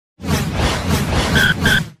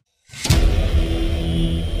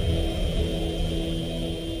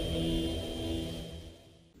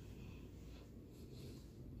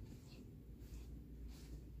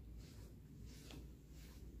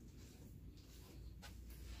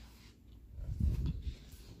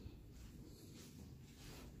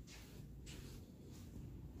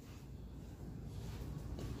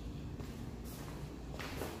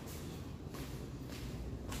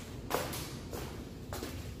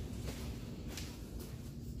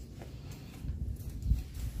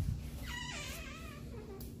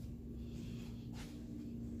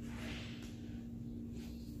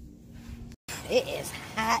It is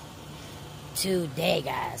hot today,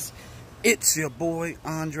 guys. It's your boy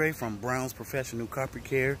Andre from Brown's Professional Carpet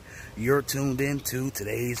Care. You're tuned in to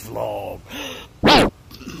today's vlog.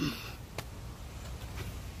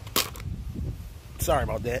 Sorry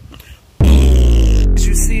about that. As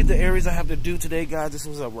you see the areas I have to do today, guys, this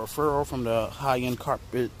was a referral from the high-end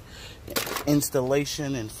carpet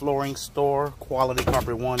installation and flooring store, Quality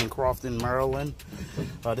Carpet One in Crofton, Maryland.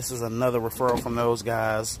 This is another referral from those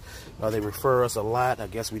guys. They refer us a lot. I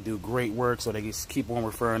guess we do great work, so they just keep on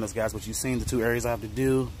referring us, guys. But you've seen the two areas I have to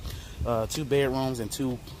do. 2 bedrooms and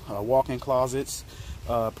 2 walk-in closets.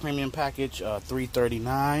 Premium package,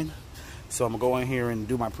 $339. So I'm gonna go in here and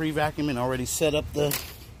do my pre-vacuum and already set up the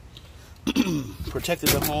protected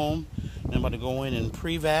the home. And I'm about to go in and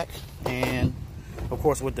pre-vac, and of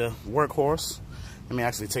course with the workhorse, let me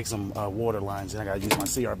actually take some water lines, and I gotta use my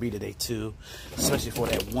CRB today too, especially for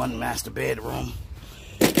that one master bedroom.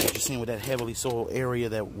 As you've seen with that heavily soiled area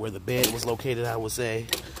that where the bed was located, I would say.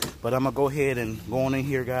 But I'm gonna go ahead and go on in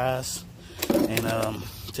here, guys, and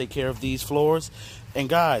take care of these floors. And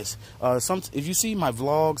guys, if you see my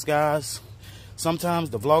vlogs, guys,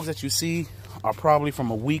 sometimes the vlogs that you see are probably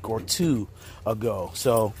from a week or 2 ago.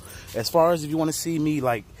 So as far as if you want to see me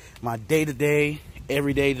like my day-to-day,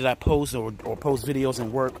 every day that I post or post videos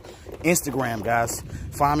and work, Instagram, guys,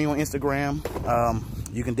 find me on Instagram.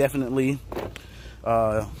 You can definitely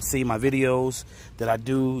see my videos that I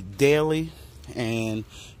do daily, and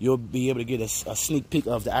you'll be able to get a sneak peek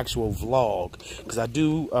of the actual vlog, because I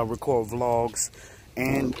do record vlogs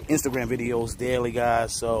and Instagram videos daily,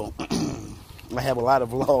 guys. So I have a lot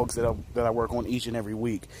of vlogs that I work on each and every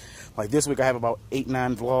week. Like this week I have about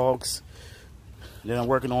 8-9 vlogs that I'm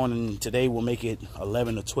working on, and today we'll make it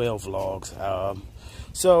 11 to 12 vlogs.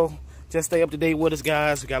 So just stay up to date with us,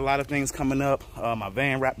 guys. We got a lot of things coming up. My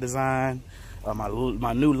van wrap design,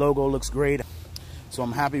 my new logo looks great. So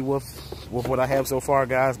I'm happy with what I have so far,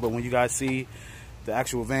 guys. But when you guys see the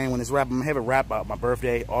actual van, when it's wrapped, I'm gonna have it wrapped out my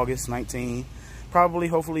birthday, August 19. Probably,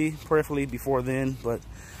 hopefully, prayerfully before then, but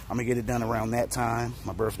I'm gonna get it done around that time,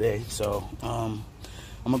 my birthday. So I'm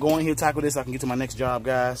gonna go in here, tackle this so I can get to my next job,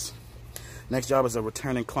 guys. Next job is a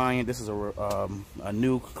returning client. This is a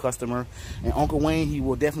new customer, and Uncle Wayne, he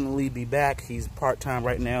will definitely be back. He's part-time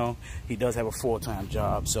right now. He does have a full-time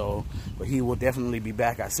job, so but he will definitely be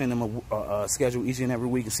back. I send him a schedule each and every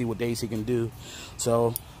week to see what days he can do.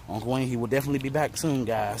 So Uncle Wayne, he will definitely be back soon,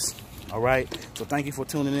 guys. All right, so thank you for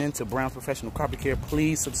tuning in to Brown's Professional Carpet Care.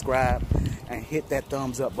 Please subscribe and hit that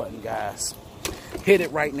thumbs up button, guys. Hit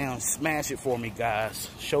it right now and smash it for me, guys.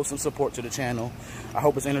 Show some support to the channel. I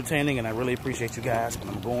hope it's entertaining, and I really appreciate you guys. But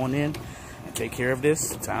I'm going in and take care of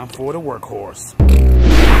this. Time for the workhorse.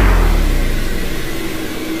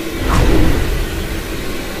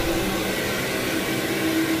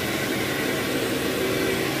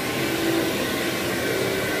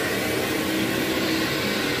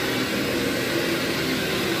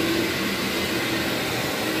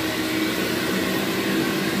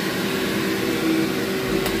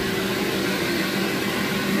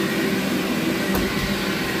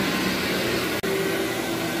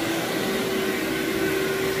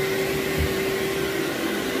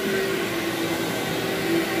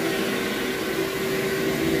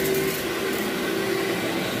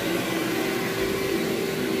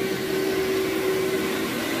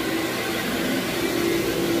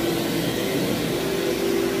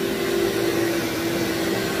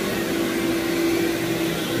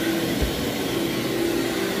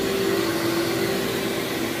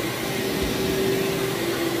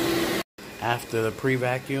 After the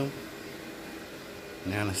pre-vacuum,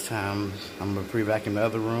 now it's time, I'm going to pre-vacuum the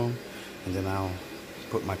other room, and then I'll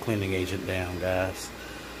put my cleaning agent down, guys.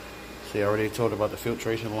 See, I already told about the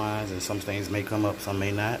filtration lines, and some things may come up, some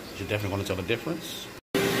may not. You're definitely going to tell the difference.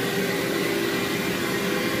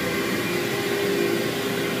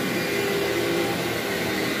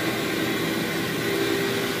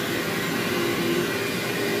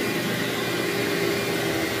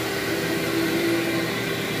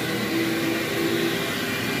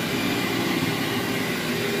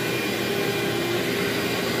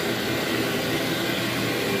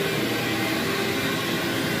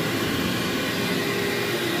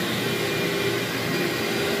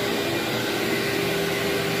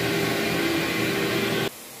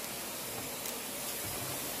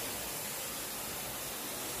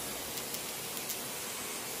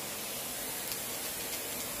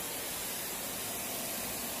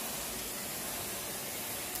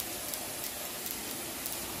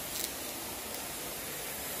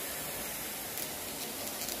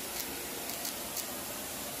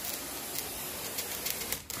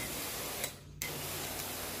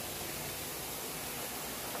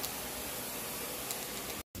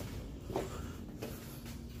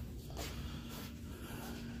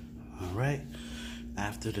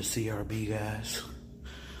 to the CRB, guys.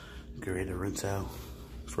 Get ready to rinse out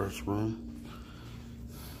first room.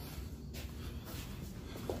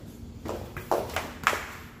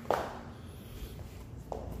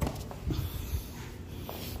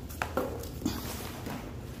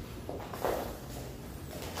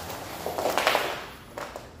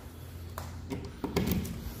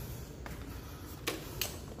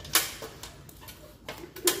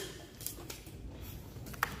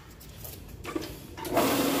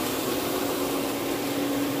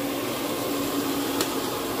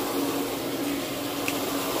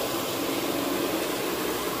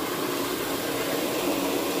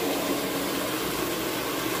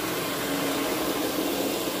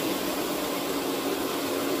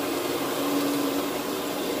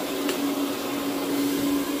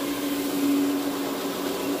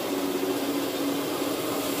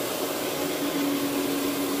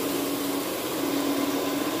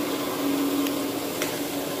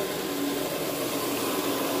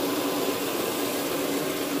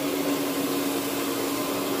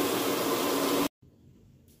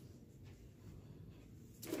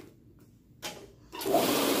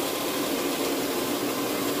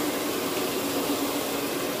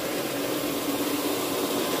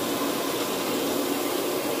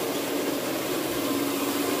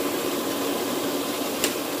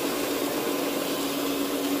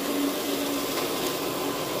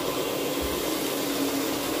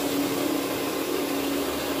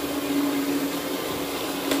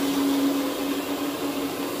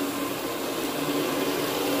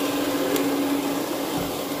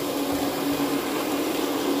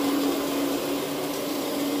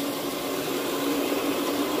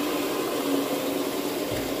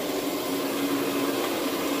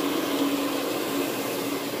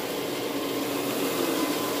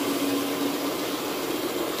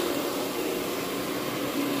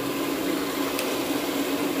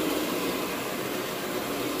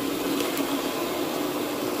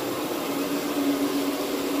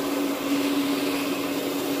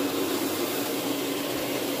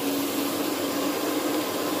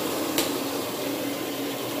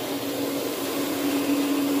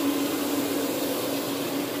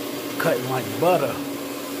 Cutting like butter.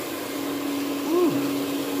 Woo.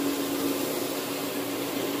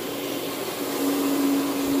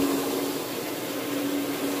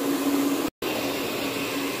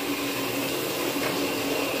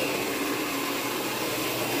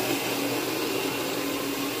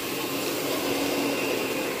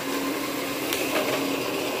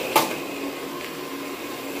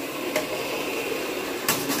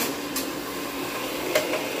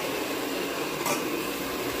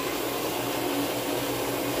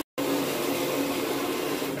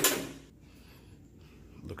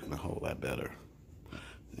 Looking a whole lot better.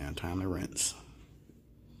 Now time to rinse.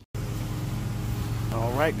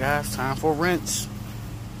 All right, guys, time for rinse.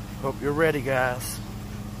 Hope you're ready, guys.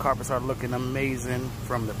 Carpets are looking amazing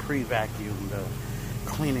from the pre-vacuum, the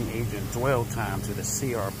cleaning agent dwell time to the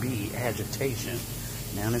CRB agitation.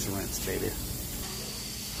 Now let's rinse, baby.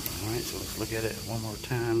 All right, so let's look at it one more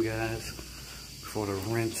time, guys, before the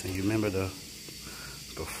rinse. And you remember the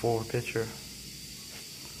before picture?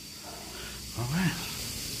 All right.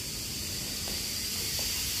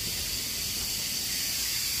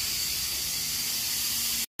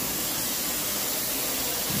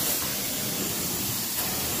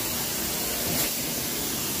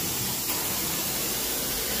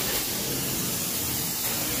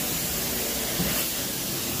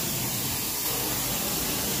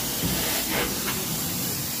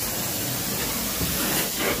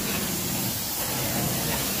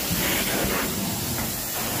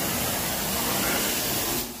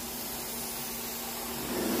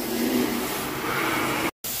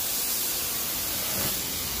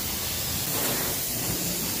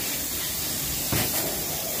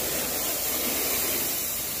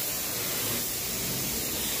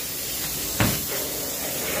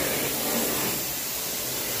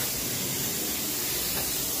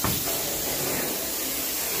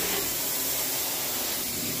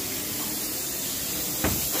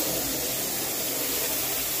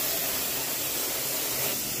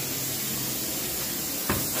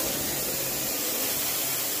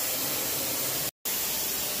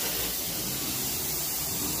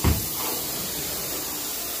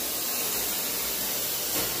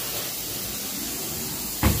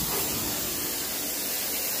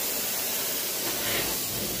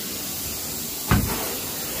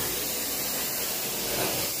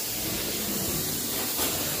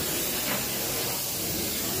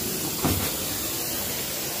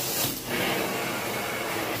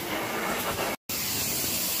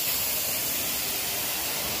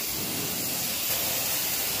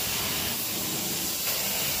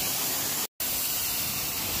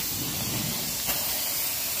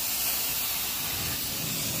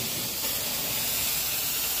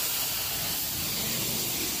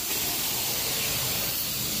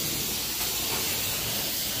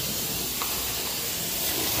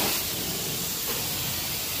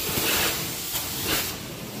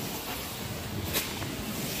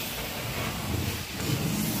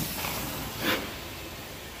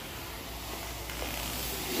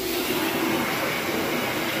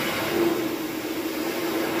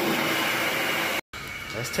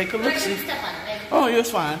 take a look. See. Step on it, right? Oh, yeah,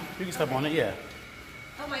 it's fine. You can step on it, yeah.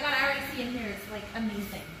 Oh my god, I already see in here. It's like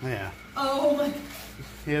amazing. Yeah. Oh my.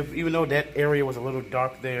 Yeah, even though that area was a little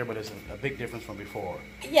dark there, but it's a big difference from before.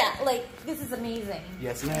 Yeah, like this is amazing.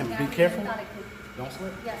 Yes, ma'am. Be careful. Don't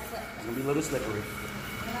slip. Yes, slip. It's gonna be a little slippery.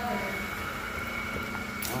 All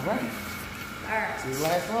right. All right. So the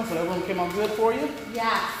last one. So that one came out good for you.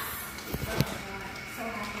 Yes. So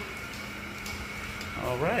happy.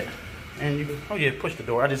 All right. And you can, oh yeah, push the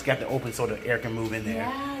door. I just got to open so the air can move in there.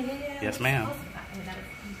 Yeah. Yes, ma'am.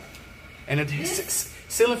 And the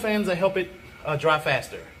ceiling fans will help it dry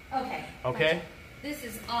faster. Okay. Okay. This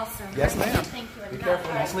is awesome. Yes, ma'am. Thank you. Be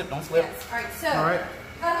careful. Don't slip. Don't slip. Yes. All right. So. All right.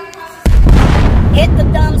 How do we process? Hit the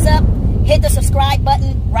thumbs up, hit the subscribe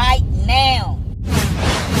button right now.